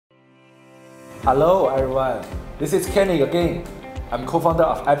Hello everyone, this is Kenny again. I'm co-founder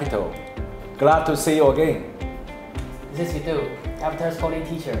of Apitor. Glad to see you again. This is Davitra, Apitor's coding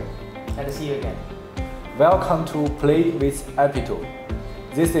teacher. Glad to see you again. Welcome to Play with Apitor.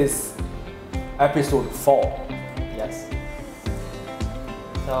 This is episode 4. Yes.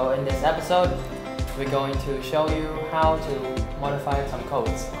 So in this episode, we're going to show you how to modify some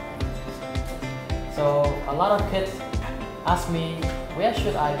codes. So a lot of kids ask me, where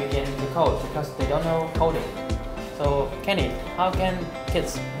should I begin to code, because they don't know coding. So Kenny, how can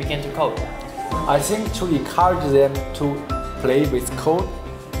kids begin to code? I think to encourage them to play with code,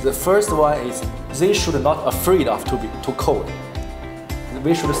 the first one is they should not afraid of to code.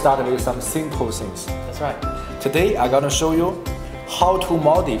 We should start with some simple things. That's right. Today I'm gonna show you how to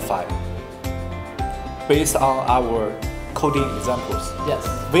modify based on our coding examples. Yes.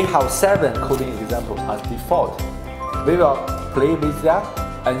 We have 7 coding examples as default. We will play with that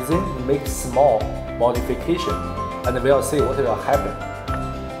and then make small modification, and we'll see what will happen.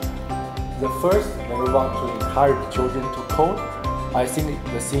 The first, when we want to encourage children to code, I think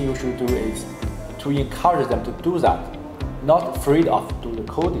the thing you should do is to encourage them to do that, not afraid of doing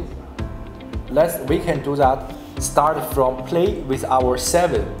the coding. We can do that. Start from play with our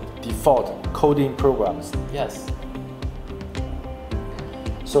 7 default coding programs. Yes.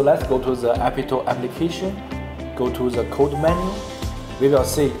 So let's go to the Apitor application. Go to the code menu. We will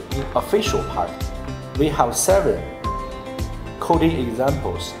see in official part, we have 7 coding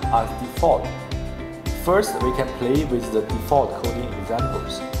examples as default. First, we can play with the default coding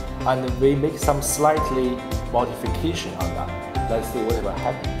examples, and we make some slightly modification on that. Let's see what will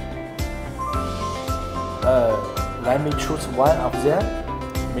happen. Let me choose one of them.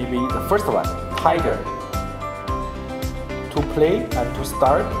 Maybe the first one, tiger. To play and to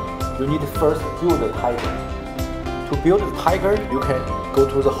start, you need to first build the tiger. To build the tiger, you can go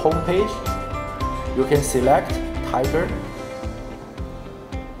to the home page. You can select tiger.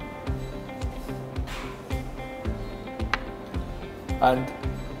 And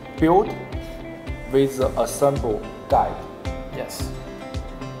build with the assemble guide. Yes.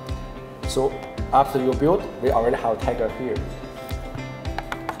 So after you build, we already have tiger here.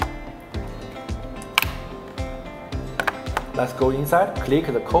 Let's go inside, click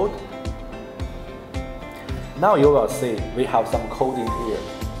the code. Now you will see we have some coding here.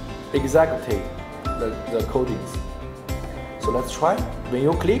 Execute the codings. So let's try. When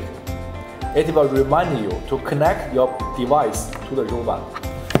you click, it will remind you to connect your device to the robot.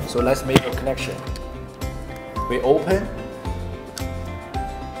 So let's make a connection. We open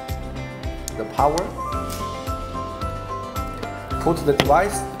the power, put the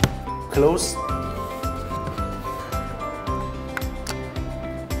device, close.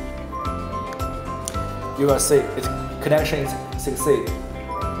 You will see its connection is succeed.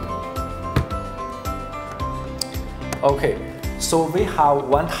 Okay, so we have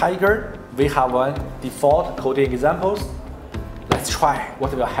one tiger, we have one default coding examples. Let's try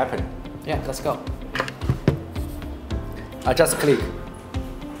what will happen. Yeah, let's go. I just click.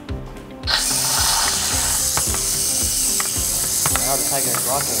 Now the tiger is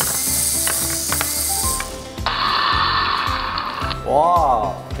rocking.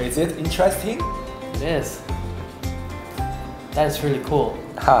 Wow, is it interesting? It is. That is really cool.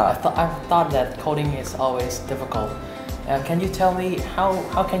 I thought that coding is always difficult. Can you tell me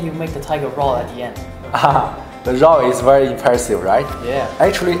how can you make the tiger roll at the end? The roll is very impressive, right? Yeah.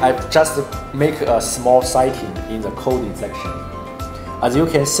 Actually, I just make a small setting in the coding section. As you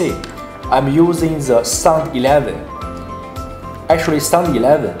can see, I'm using the sound 11. Actually, sound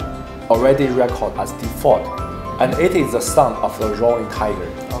 11 already recorded as default, and it is the sound of the rolling tiger.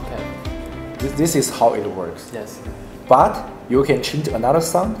 Okay. This is how it works. Yes. But you can change another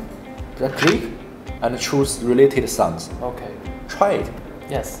sound, just click and choose related sounds. Okay. Try it.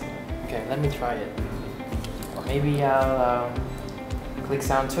 Yes. Okay, let me try it. Maybe I'll click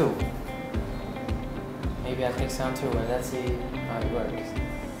sound 2. Maybe I'll click sound 2 and let's see how it works.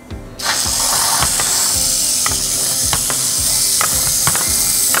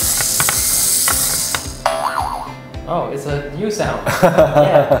 Oh, it's a new sound.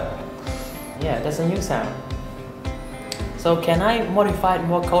 Yeah, that's a new sound. So can I modify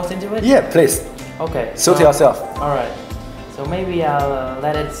more codes into it? Yeah, please. Okay. Suit yourself. Alright. So maybe I'll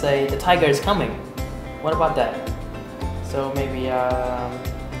let it say the tiger is coming. What about that? So maybe I'll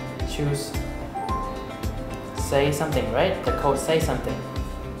choose say something, right? The code say something.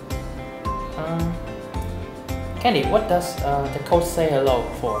 Candy, what does the code say hello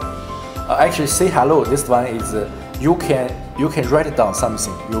for? Actually, say hello. This one is you can write down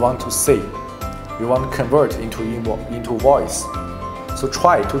something you want to say. You want to convert into voice. So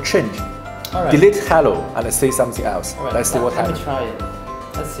try to change. Alright. delete hello and say something else. Right. Let's see what Let me happens. try it.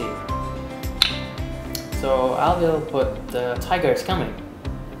 Let's see. So I will put the tiger is coming.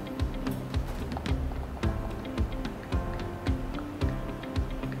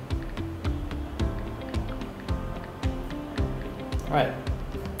 Alright,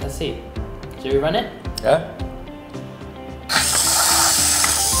 let's see. Should we run it? Yeah.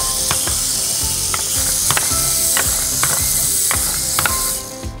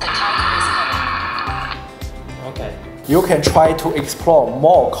 Okay. You can try to explore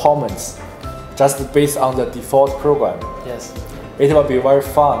more comments just based on the default program. Yes. It will be very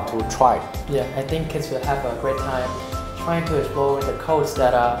fun to try. Yeah, I think kids will have a great time trying to explore the codes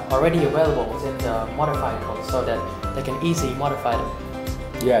that are already available within the modified code so that they can easily modify them.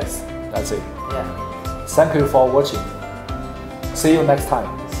 Yes, that's it. Yeah. Thank you for watching. See you next time.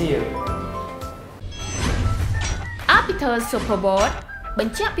 See you. Apitor Superboard ប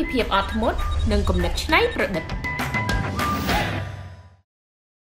ញ្ជាក់ពីភាពអត់ធ្មត់និងគំនិតច្នៃប្រឌិត